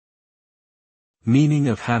Meaning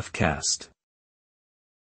of half-caste.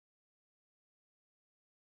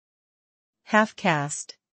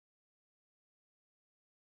 Half-caste.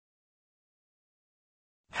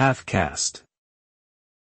 Half-caste.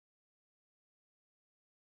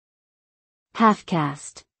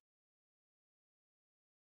 Half-caste.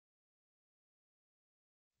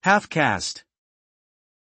 Half-caste.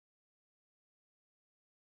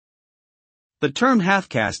 The term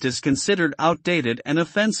half-caste is considered outdated and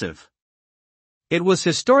offensive. It was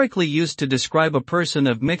historically used to describe a person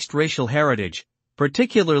of mixed racial heritage,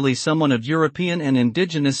 particularly someone of European and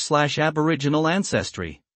indigenous/aboriginal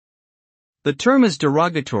ancestry. The term is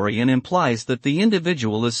derogatory and implies that the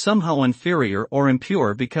individual is somehow inferior or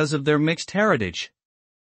impure because of their mixed heritage.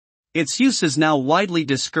 Its use is now widely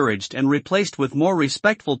discouraged and replaced with more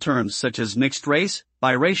respectful terms such as mixed race,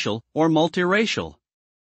 biracial, or multiracial.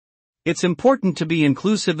 It's important to be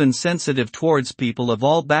inclusive and sensitive towards people of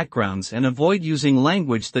all backgrounds and avoid using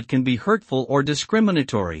language that can be hurtful or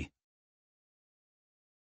discriminatory.